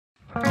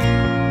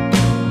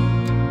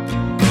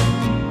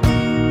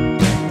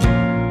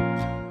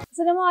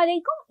আসসালামু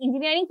আলাইকুম।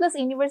 Engineering plus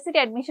university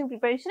admission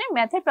প্রিপারেশনের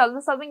ম্যাথের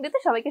প্রবলেম সলভিং ডেতে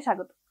সবাইকে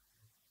স্বাগত।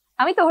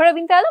 আমি তোহরা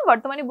বিনতে আলম,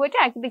 বর্তমানে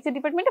বুয়েটের আর্কিটেকচার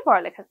ডিপার্টমেন্টে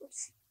পড়ালেখা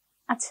করছি।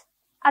 আচ্ছা,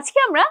 আজকে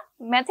আমরা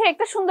ম্যাথের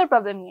একটা সুন্দর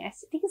প্রবলেম নিয়ে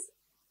আসছি, ঠিক আছে?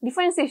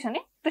 ডিফারেন্সিয়েশনে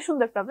একটা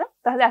সুন্দর প্রবলেম।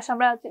 তাহলে আসলে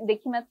আমরা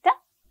দেখি ম্যাথটা।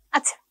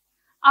 আচ্ছা,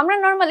 আমরা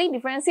নর্মালি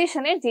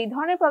ডিফারেন্সিয়েশনের যেই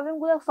ধরনের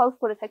প্রবলেমগুলো সলভ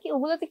করে থাকি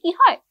ওগুলোতে কি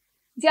হয়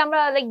যে আমরা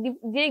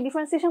যে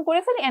ডিফারেন্সিয়েশন করে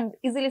ফেলি এন্ড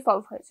ইজিলি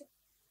সলভ হয়ে যায়।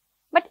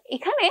 বাট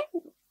এখানে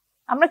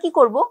আমরা কি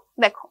করব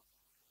দেখো,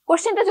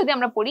 কোশ্চেনটা যদি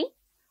আমরা পড়ি,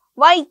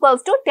 y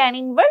equals to tan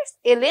inverse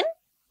ln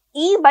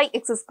e by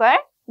x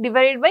square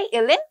divided by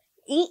ln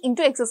e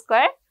into x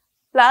square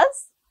plus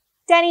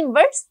tan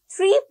inverse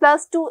 3 plus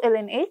 2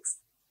 ln x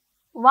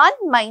 1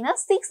 minus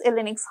 6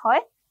 ln x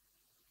হয়,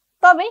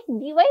 তবে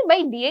dy by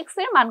dx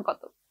এর মান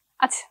কত?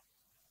 আচ্ছা,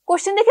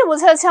 কোশ্চেন দেখে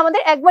বোঝা যাচ্ছে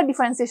আমাদের একবার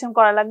ডিফারেন্সিয়েশন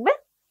করা লাগবে।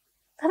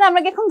 তাহলে আমরা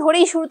কি এখন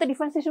ধরেই শুরুতে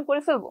ডিফারেন্সিয়েশন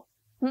করে ফেলবো?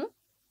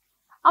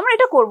 আমরা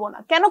এটা করব না।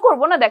 কেন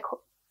করব না? দেখো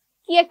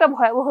কি একটা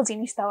ভয়াবহ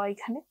জিনিস দেওয়া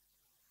এখানে।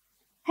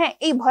 হ্যাঁ,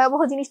 এই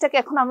ভয়াবহ জিনিসটাকে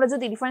এখন আমরা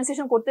যদি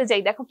ডিফারেন্সিয়েশন করতে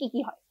যাই, দেখো কি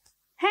কি হয়।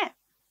 হ্যাঁ,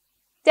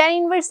 tan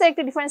ইনভার্স এর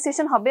একটা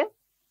ডিফারেন্সিয়েশন হবে,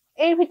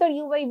 এর ভিতর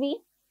u বাই v,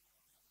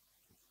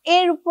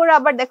 এর উপর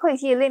আবার দেখো এই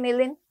ln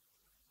ln,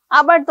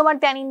 আবার তোমার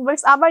tan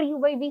ইনভার্স, আবার u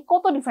বাই v,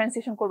 কত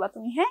ডিফারেন্সিয়েশন করবা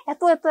তুমি? হ্যাঁ,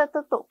 এত এত এত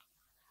তো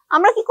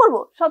আমরা কি করব,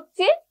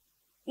 সবচেয়ে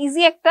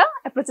ইজি একটা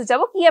অ্যাপ্রোচে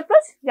যাব। কি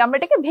অ্যাপ্রোচ? যে আমরা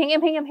এটাকে ভেঙে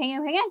ভেঙে ভেঙে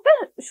ভেঙে একটা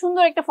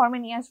সুন্দর একটা ফর্মে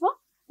নিয়ে আসবো,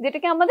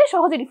 যেটাকে আমাদের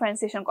সহজে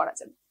ডিফারেন্সিয়েশন করা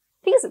যাবে।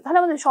 ঠিক আছে, তাহলে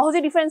আমাদের সহজে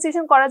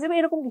ডিফারেন্সিয়েশন করা যাবে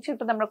এরকম কিছু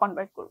একটাতে আমরা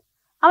কনভার্ট করব।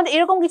 আমাদের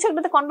এরকম কিছু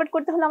একটাতে কনভার্ট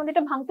করতে হলে আমাদের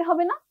এটা ভাঙতে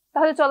হবে না?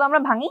 তাহলে চলো আমরা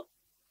ভাঙি।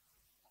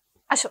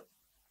 আসো,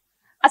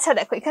 আচ্ছা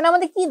দেখো এখানে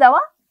আমাদের কি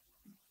দেওয়া,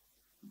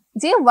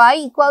 যে y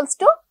equals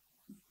to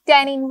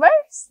tan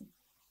inverse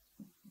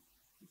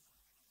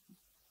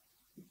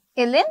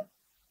ln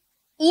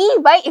e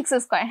by x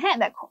square। হ্যাঁ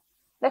দেখো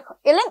দেখো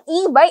ln e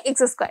by x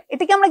square,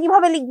 এটাকে আমরা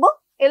কিভাবে লিখবো?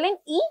 ln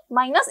e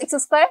minus x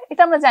square,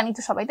 এটা আমরা জানি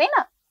তো সবাই, তাই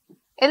না?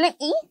 ln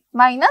e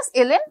minus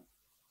ln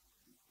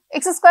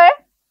x square।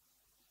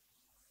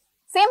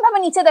 Same ভাবে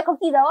নিচে দেখো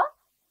কি দেওয়া,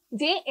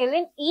 যে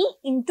ln e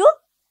into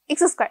x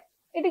square,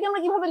 এটাকে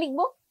আমরা কিভাবে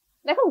লিখবো?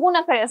 দেখো গুণ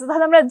আকারে আছে,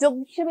 তাহলে আমরা যোগ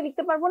হিসেবে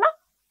লিখতে পারবো না?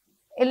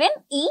 ln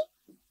e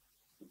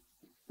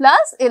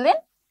plus ln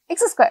x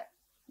square।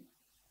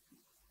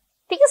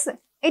 ঠিক আছে,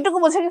 এইটুকু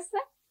বোঝা গেছে?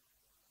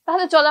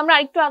 তাহলে চলো আমরা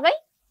আরেকটু আগাই।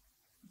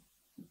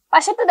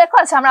 পাশেরটা দেখো,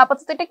 আচ্ছা আমরা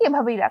আপাতত এটাকে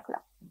এভাবেই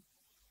রাখলাম,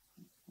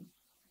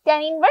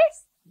 tan inverse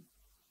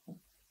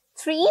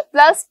 3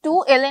 plus 2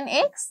 ln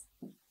x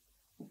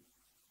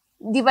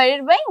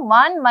divided by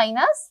 1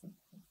 minus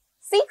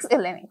 6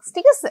 ln x।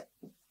 ঠিক আছে,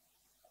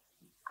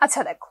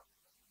 আচ্ছা দেখো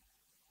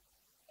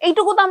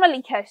এইটুকু তো আমরা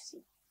লিখে আসছি।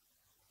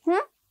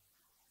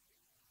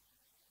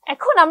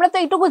 এখন আমরা তো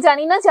এইটুকু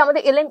জানি না যে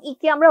আমাদের ln e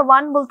কে আমরা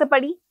 1 বলতে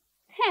পারি।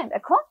 হ্যাঁ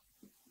দেখো,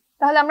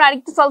 তাহলে আমরা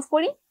আরেকটু সলভ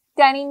করি।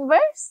 tan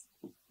inverse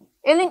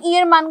ln e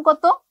এর মান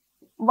কত?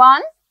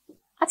 1।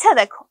 আচ্ছা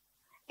দেখো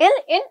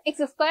ln x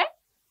square,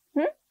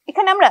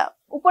 এখানে আমরা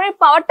উপরের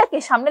পাওয়ারটাকে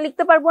সামনে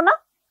লিখতে পারবো না,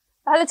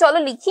 তাহলে চলো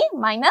লিখি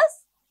মাইনাস,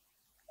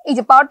 এই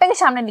যে পাওয়ারটাকে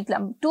সামনে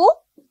লিখলাম 2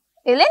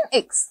 ln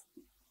x।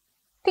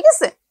 ঠিক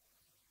আছে,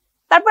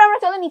 তারপর আমরা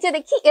চলো নিচে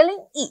দেখি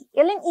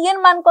ln e এর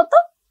মান কত?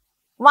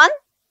 1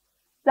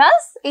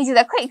 প্লাস এই যে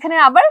দেখো এখানে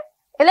আবার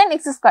ln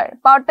x স্কয়ার,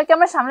 পাওয়ারটাকে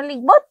আমরা সামনে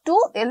লিখবো 2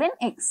 ln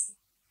x।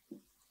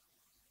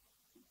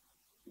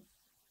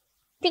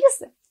 ঠিক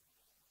আছে,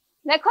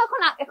 দেখো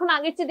এখন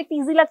আগের চেয়ে দেখতে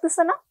ইজি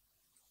লাগতেছে না?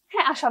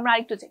 হ্যাঁ, আসো আমরা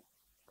আরেকটু যাই।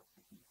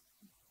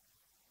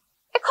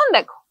 এখন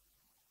দেখো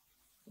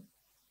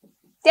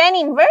tan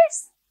inverse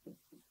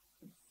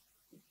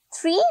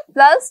 3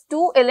 plus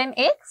 2 ln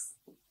x,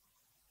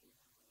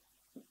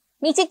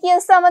 নিচে কি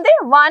আছে আমাদের?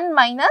 1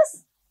 minus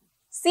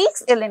 6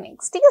 ln x।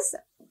 ঠিক আছে,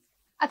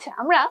 আচ্ছা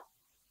আমরা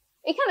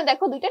এখানে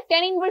দেখো দুইটা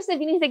tan inverse এর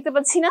জিনিস দেখতে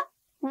পাচ্ছি না?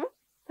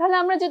 তাহলে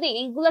আমরা যদি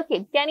এইগুলাকে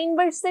tan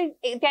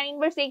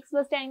inverse x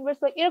plus tan inverse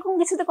y এরকম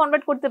কিছুতে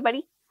কনভার্ট করতে পারি,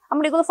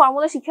 আমরা এগুলো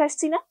ফর্মুলা শিখে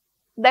আসছি না?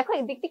 দেখো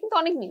এই দেখতে কিন্তু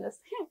অনেক মিল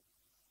আছে। হ্যাঁ,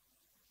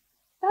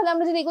 তাহলে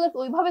আমরা যদি এগুলো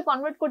ওইভাবে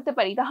কনভার্ট করতে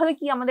পারি, তাহলে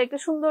কি আমাদের একটা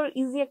সুন্দর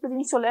ইজি একটা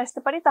জিনিস চলে আসতে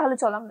পারে। তাহলে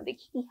চলো আমরা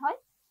দেখি কি হয়।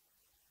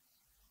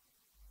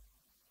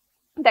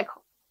 দেখো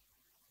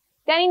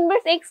tan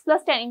inverse x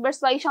plus tan inverse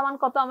y সমান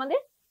কত আমাদের?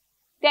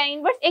 tan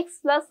inverse x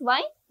plus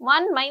y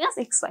 1 minus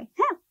xy।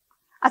 হ্যাঁ,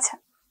 আচ্ছা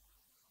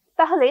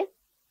তাহলে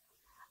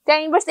tan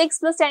inverse x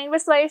plus tan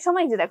inverse y এর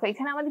সময় যে দেখো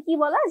এখানে আমাদের কি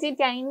বলা, যে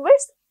tan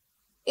inverse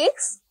x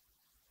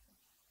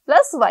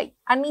plus y,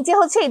 আর নিচে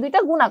হচ্ছে এই দুইটা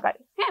গুণ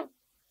আকারে। হ্যাঁ,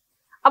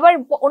 আবার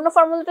অন্য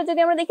ফর্মুলাটা যদি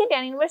আমরা দেখি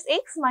tan inverse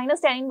x minus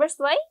tan inverse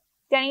y,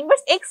 tan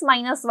inverse x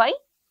minus y,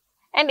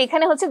 and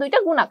এখানে হচ্ছে দুইটা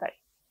গুণ আকারে।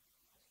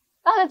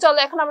 তাহলে চলো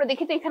এখন আমরা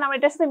দেখি তো এখানে আমরা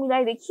এটার সাথে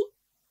মিলাই দেখি।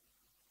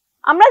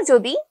 আমরা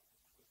যদি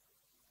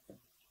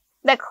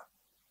দেখো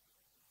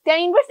tan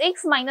inverse x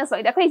minus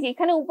y, দেখো এই যে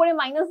এখানে উপরে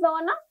মাইনাস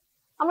দেওয়া না,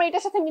 আমরা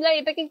এটার সাথে মিলাই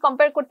এটাকে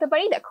কম্পেয়ার করতে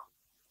পারি। দেখো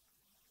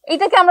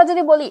এইটাকে আমরা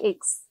যদি বলি x,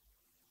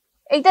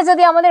 এইটা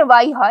যদি আমাদের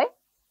y হয়,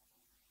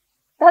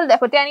 তাহলে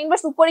দেখো tan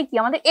inverse উপরে কি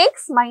আমাদের x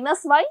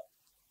minus y।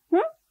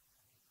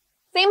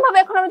 সেম ভাবে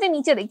এখন আমরা যদি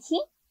নিচে দেখি,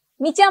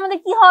 নিচে আমাদের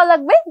কি হওয়া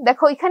লাগবে?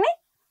 দেখো এখানে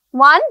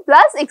 1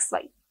 plus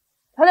xy,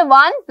 তাহলে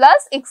 1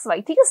 প্লাস এক্স ওয়াই,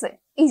 ঠিক আছে?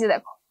 এই যে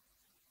দেখো,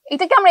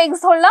 এটাকে আমরা এক্স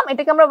ধরলাম,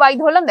 এটাকে আমরা ওয়াই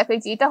ধরলাম। দেখো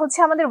এই যে এটা হচ্ছে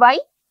আমাদের ওয়াই,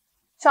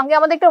 সঙ্গে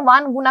আমাদের একটা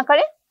 1 গুণ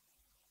আকারে,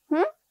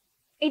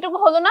 এইটুকু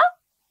হলো না?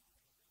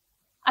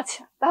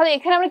 আচ্ছা, তাহলে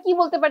এখানে আমরা কি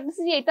বলতে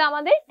পারতেছি যে এটা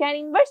আমাদের tan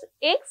inverse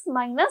x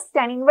minus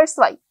tan inverse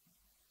y।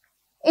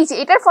 এই যে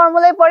এটার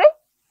ফর্মুলায় পড়ে।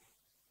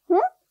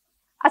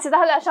 আচ্ছা,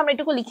 তাহলে আসলে আমরা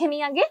এটুকু লিখে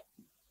নিই আগে।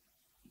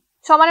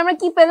 সমান আমরা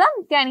কি পেলাম?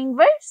 tan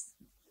ইনভার্স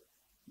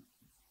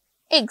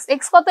x,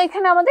 x কত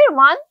এখানে আমাদের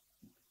 1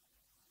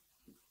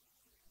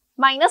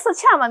 মাইনাস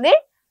হচ্ছে আমাদের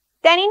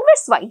tan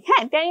ইনভার্স y।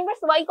 হ্যাঁ, tan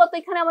ইনভার্স y কত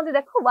এখানে আমাদের?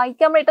 দেখো y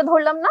কে আমরা এটা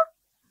ধরলাম না,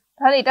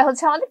 তাহলে এটা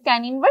হচ্ছে আমাদের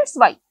tan inverse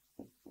y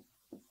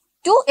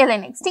 2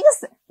 ln x, ঠিক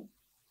আছে?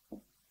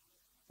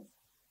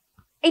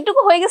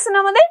 এইটুকু হয়ে গেছে না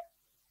আমাদের?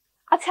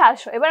 আচ্ছা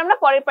আসো এবার আমরা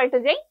পরের পার্টে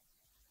যাই।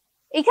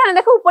 এখানে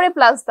দেখো উপরে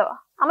প্লাস দেওয়া,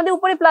 আমাদের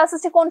উপরে প্লাস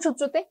আছে কোন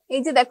সূত্রতে?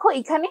 এই যে দেখো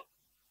এখানে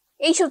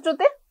এই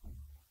সূত্রতে,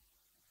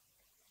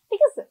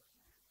 ঠিক আছে?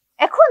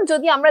 এখন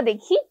যদি আমরা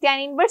দেখি tan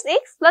inverse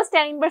x plus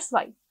tan inverse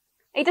y,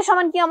 এটা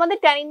সমান কি আমাদের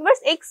tan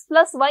inverse x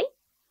plus y।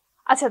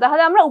 আচ্ছা,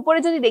 তাহলে আমরা উপরে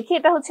যদি দেখি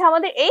এটা হচ্ছে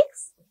আমাদের x,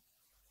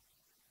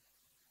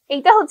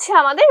 এইটা হচ্ছে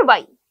আমাদের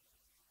y,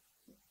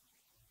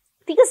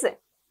 ঠিক আছে?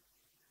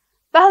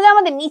 তাহলে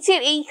আমাদের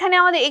নিচের এইখানে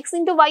আমাদের x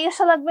ইন্টু y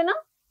আসা লাগবে না?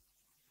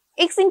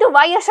 x ইন্টু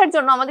y আসার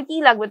জন্য আমাদের কি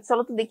লাগবে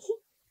চলো তো দেখি।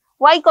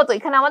 y কত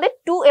এখানে আমাদের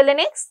 2 ln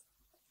x।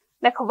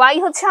 দেখো y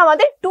হচ্ছে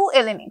আমাদের 2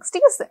 ln x,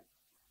 ঠিক আছে?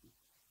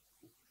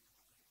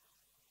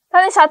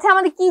 তাহলে সাথে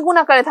আমাদের কি গুণ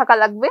আকারে থাকা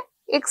লাগবে?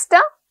 x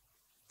টা,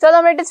 চলো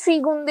আমরা এটা 3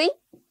 গুণ দেই।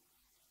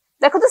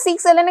 দেখো তো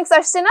 6 ln x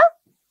আসছে না?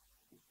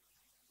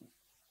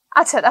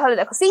 আচ্ছা, তাহলে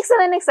দেখো 6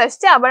 ln x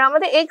আসছে, আবার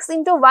আমাদের x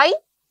ইন্টু y,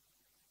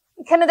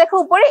 এখানে দেখো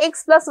উপরে x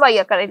প্লাস y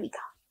আকারে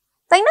লেখা,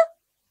 তাই না?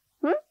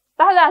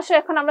 তাহলে আসো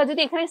এখন আমরা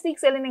যদি এখানে 6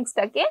 ln x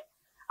টাকে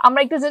আমরা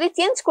একটু যদি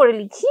চেঞ্জ করে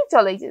লিখি,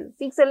 চলো এই যে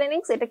 6 ln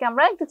x এটাকে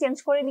আমরা একটু চেঞ্জ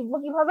করে লিখবো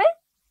কিভাবে?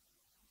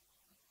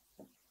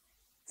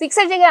 6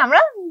 এর জায়গায়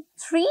আমরা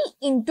 3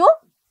 ইন্টু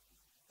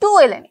 2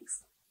 ln x।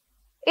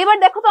 এবার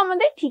দেখো তো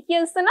আমাদের ঠিকই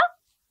আসছে না?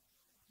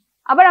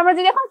 আবার আমরা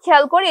যদি এখন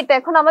খেয়াল করি, এটা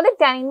এখন আমাদের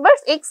tan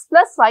inverse x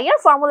plus y এর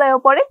ফর্মুলায়ও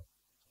পড়ে,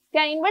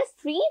 tan inverse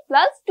 3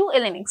 plus 2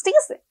 ln x, ঠিক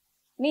আছে?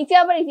 নিচে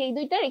আবার এই যে এই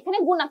দুইটার এখানে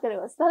গুণ আকারে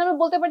আছে, তাহলে আমরা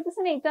বলতে পারতেছি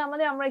না এটা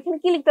আমাদের, আমরা এখানে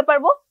কি লিখতে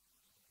পারবো?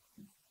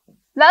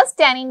 Plus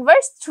tan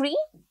inverse 3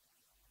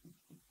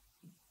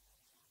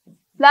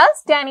 plus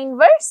tan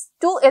inverse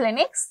 2 ln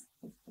x,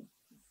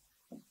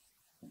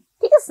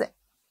 ঠিক আছে?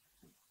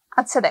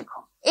 আচ্ছা দেখো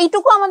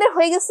এইটুকু আমাদের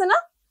হয়ে গেছে না?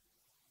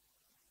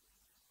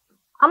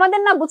 আমাদের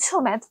না বুঝছো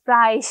ম্যাথ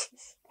প্রায়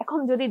শেষ। এখন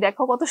যদি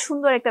দেখো কত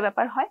সুন্দর একটা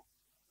ব্যাপার হয়,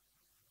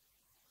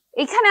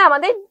 এখানে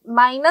আমাদের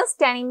minus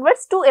tan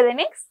inverse 2 ln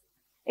x,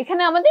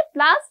 এখানে আমাদের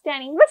plus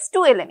tan inverse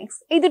 2 ln x,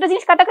 এই দুটো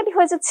জিনিস কাটাকাটি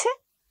হয়ে যাচ্ছে।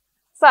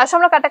 তো আসো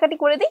আমরা কাটাকাটি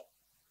করে দিই,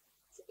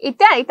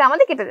 এটা এটা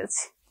আমাদের কেটে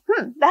যাচ্ছে।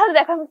 তাহলে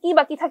দেখো কি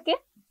বাকি থাকে?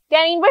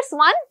 tan inverse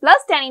 1 plus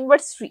tan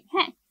inverse 3।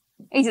 হ্যাঁ,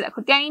 এই যে দেখো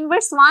tan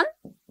inverse 1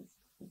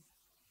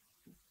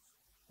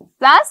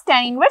 plus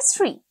tan inverse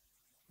 3।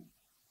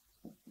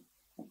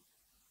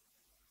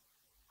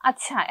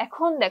 আচ্ছা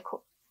এখন দেখো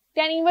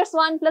tan inverse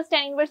 1 plus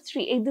tan inverse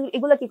 3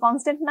 এগুলা কি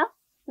কনস্ট্যান্ট না?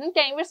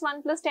 tan inverse 1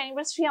 plus tan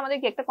inverse 3 আমাদের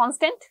কি একটা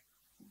কনস্ট্যান্ট?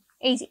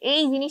 এই যে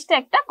এই জিনিসটা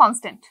একটা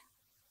কনস্ট্যান্ট,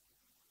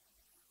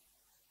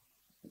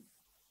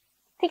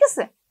 ঠিক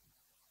আছে?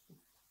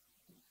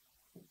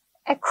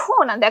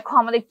 এখন দেখো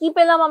আমাদের কি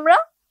পেলাম আমরা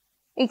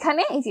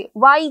এখানে, এই যে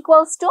y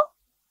ইকুয়ালস টু,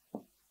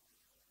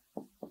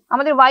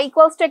 আমাদের y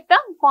ইকুয়ালস টু একটা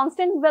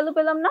কনস্ট্যান্ট ভ্যালু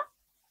পেলাম না?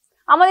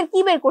 আমাদের কি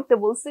বের করতে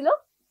বলছিল?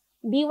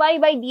 dy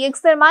বাই dx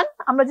এর মান।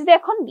 আমরা যদি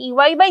এখন dy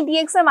বাই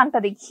dx এর মানটা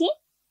দেখি,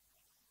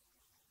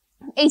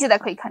 এই যে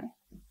দেখো এখানে,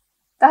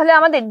 তাহলে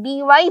আমাদের dy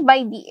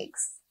বাই dx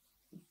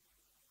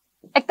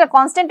একটা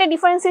কনস্ট্যান্টের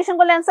ডিফারেন্সিয়েশন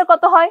করলে অ্যান্সার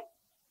কত হয়?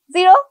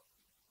 0।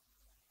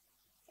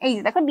 এই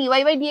যে দেখো dy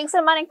বাই dx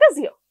এর মান একটা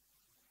 0।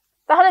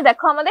 তাহলে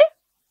দেখো আমাদের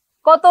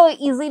কত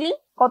ইজিলি,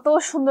 কত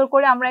সুন্দর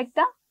করে আমরা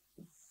একটা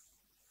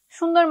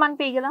সুন্দর মান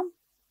পেয়ে গেলাম।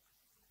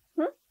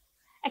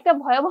 একটা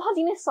ভয়াবহ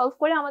জিনিস সলভ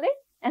করে আমাদের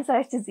অ্যান্সার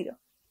আসছে 0।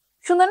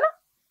 সুন্দর না?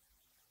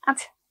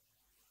 আচ্ছা,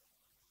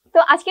 তো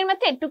আজকের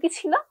ম্যাথটা একটু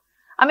ছিল।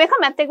 আমি এখন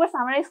ম্যাথটা একবার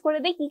সামারাইজ করে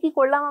দিই কি কি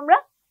করলাম আমরা।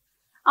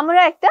 আমরা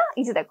একটা,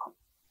 এই যে দেখো,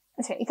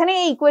 আচ্ছা এখানে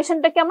এই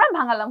ইকুয়েশনটাকে আমরা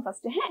ভাঙালাম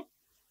ফার্স্টে। হ্যাঁ,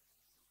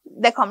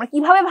 দেখো আমরা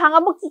কিভাবে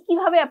ভাঙাবো,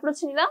 কিভাবে অ্যাপ্রোচ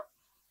নিলাম।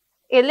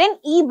 ln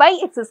e by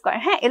x square.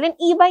 হ্যাঁ, ln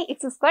e by x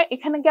square,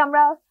 এখানে কি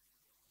আমরা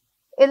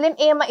ln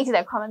a, এই যে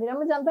দেখো আমাদের,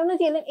 আমরা জানতাম না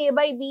যে ln a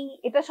বাই b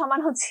এটা সমান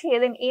হচ্ছে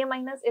ln a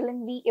minus ln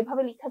b,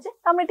 এভাবে লেখা যায়,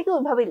 তো আমরা এটাকে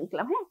ওইভাবে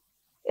লিখলাম। হ্যাঁ,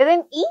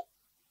 ln e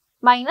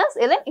minus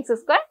ln x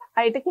square,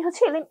 আর এটা কি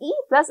হচ্ছে ln e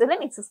plus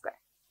ln x square.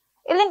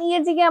 ln e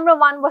এর জায়গায় আমরা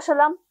 1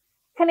 বসালাম,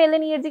 এখানে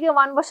ln e এর জায়গায়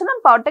 1 বসালাম,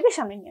 পাওয়ারটাকে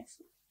সামনে নিয়ে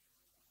আসলাম।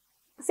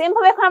 সেম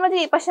ভাবে এখন আমরা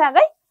যদি এই পাশে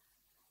আগাই,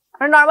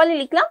 আমরা নরমালি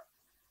লিখলাম।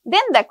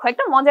 দেন দেখো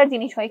একটা মজার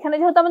জিনিস হয়, এখানে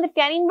যেহেতু আমাদের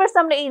tan ইনভার্স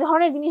আমরা এই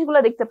ধরনের জিনিসগুলো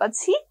দেখতে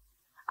পাচ্ছি,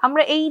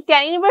 আমরা এই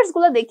tan ইনভার্স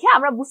গুলো দেখে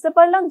আমরা বুঝতে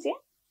পারলাম যে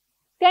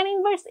tan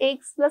inverse x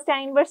plus tan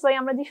inverse y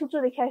আমরা যে সূত্র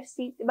দেখে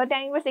আসছি, বা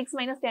tan inverse x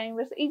minus tan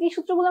inverse, এই যে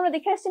সূত্রগুলো আমরা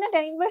দেখে আসছি না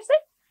tan ইনভার্সে,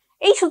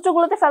 এই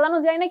সূত্রগুলোতে ফেলানো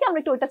যায় নাকি আমরা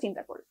একটু ওইটা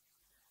চিন্তা করি।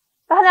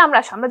 তাহলে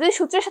আমরা যদি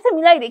সূত্রের সাথে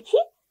মিলাই দেখি,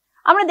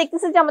 আমরা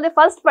দেখতেছি যে আমাদের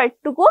first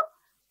পার্টটুকু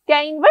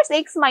tan inverse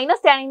x minus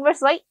tan inverse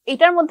y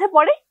এটার মধ্যে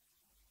পড়ে,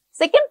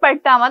 সেকেন্ড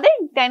পার্টটা আমাদের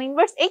tan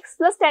inverse x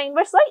plus tan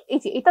inverse y এই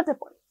যে এটাতে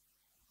পড়ে।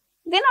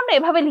 দেন আমরা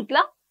এভাবে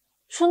লিখলাম,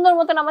 সুন্দর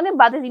মতন আমাদের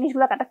বাদে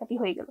জিনিসগুলো কাটাকাটি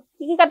হয়ে গেল।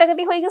 কি কি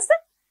কাটাকাটি হয়ে গেছে?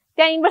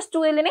 tan ইনভার্স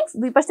 2 ln x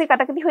দুই পাশে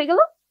কাটাকাটি হয়ে গেল,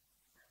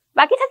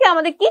 বাকি থাকে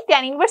আমাদের কি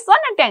tan ইনভার্স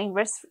 1 আর tan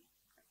ইনভার্স 3।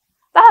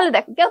 তাহলে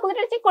দেখো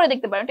ক্যালকুলেটর চেক করে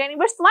দেখতে পারো tan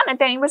ইনভার্স 1 আর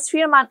tan ইনভার্স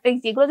 3 এর মান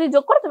যেগুলো যদি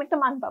যোগ করো তুমি একটা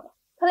মান পাবা,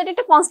 তাহলে এটা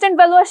একটা কনস্ট্যান্ট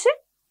ভ্যালু আসে,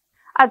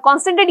 আর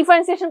কনস্ট্যান্টের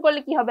ডিফারেন্সিয়েশন করলে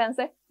কি হবে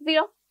आंसर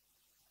 0।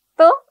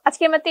 তো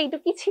আজকে ম্যাথে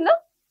এইটুকুই ছিল।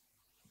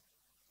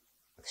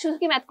 শুধু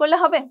কি ম্যাথ করলে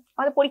হবে?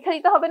 আমাদের পরীক্ষা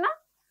দিতে হবে না?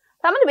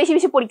 তার মানে বেশি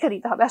বেশি পরীক্ষা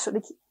দিতে হবে। আসলে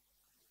কি,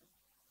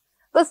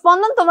 তো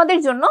স্পন্দন তোমাদের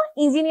জন্য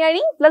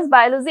ইঞ্জিনিয়ারিং প্লাস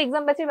বায়োলজি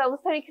এক্সাম ব্যাচের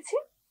ব্যবস্থা রেখেছে,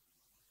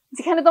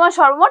 যেখানে তোমার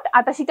সর্বমোট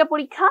 88টা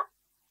পরীক্ষা।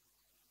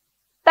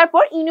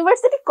 তারপর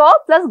ইউনিভার্সিটি ক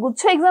প্লাস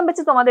গুচ্ছ এক্সাম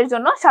ব্যাচে তোমাদের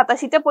জন্য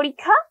 87টা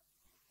পরীক্ষা।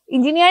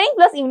 ইঞ্জিনিয়ারিং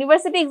প্লাস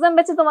ইউনিভার্সিটি এক্সাম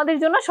ব্যাচে তোমাদের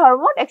জন্য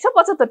সর্বমোট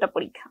 175টা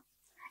পরীক্ষা।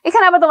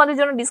 এখানে আবার তোমাদের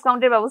জন্য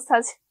ডিসকাউন্টের ব্যবস্থা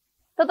আছে।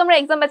 তো তোমরা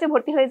এক্সাম ব্যাচে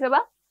ভর্তি হয়ে যাবা,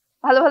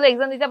 ভালো ভালো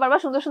এক্সাম দিতে পারবা,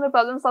 সুন্দর সুন্দর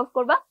প্রবলেম সলভ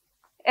করবা,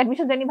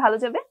 অ্যাডমিশন জার্নি ভালো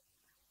যাবে।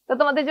 তো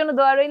তোমাদের জন্য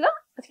দোয়া রইল।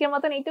 আজকের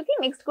মতন এইটুকুই,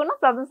 নেক্সট কোনো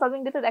প্রবলেম সলভিং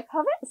ডেতে দেখা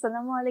হবে।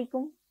 আসসালামু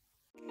আলাইকুম।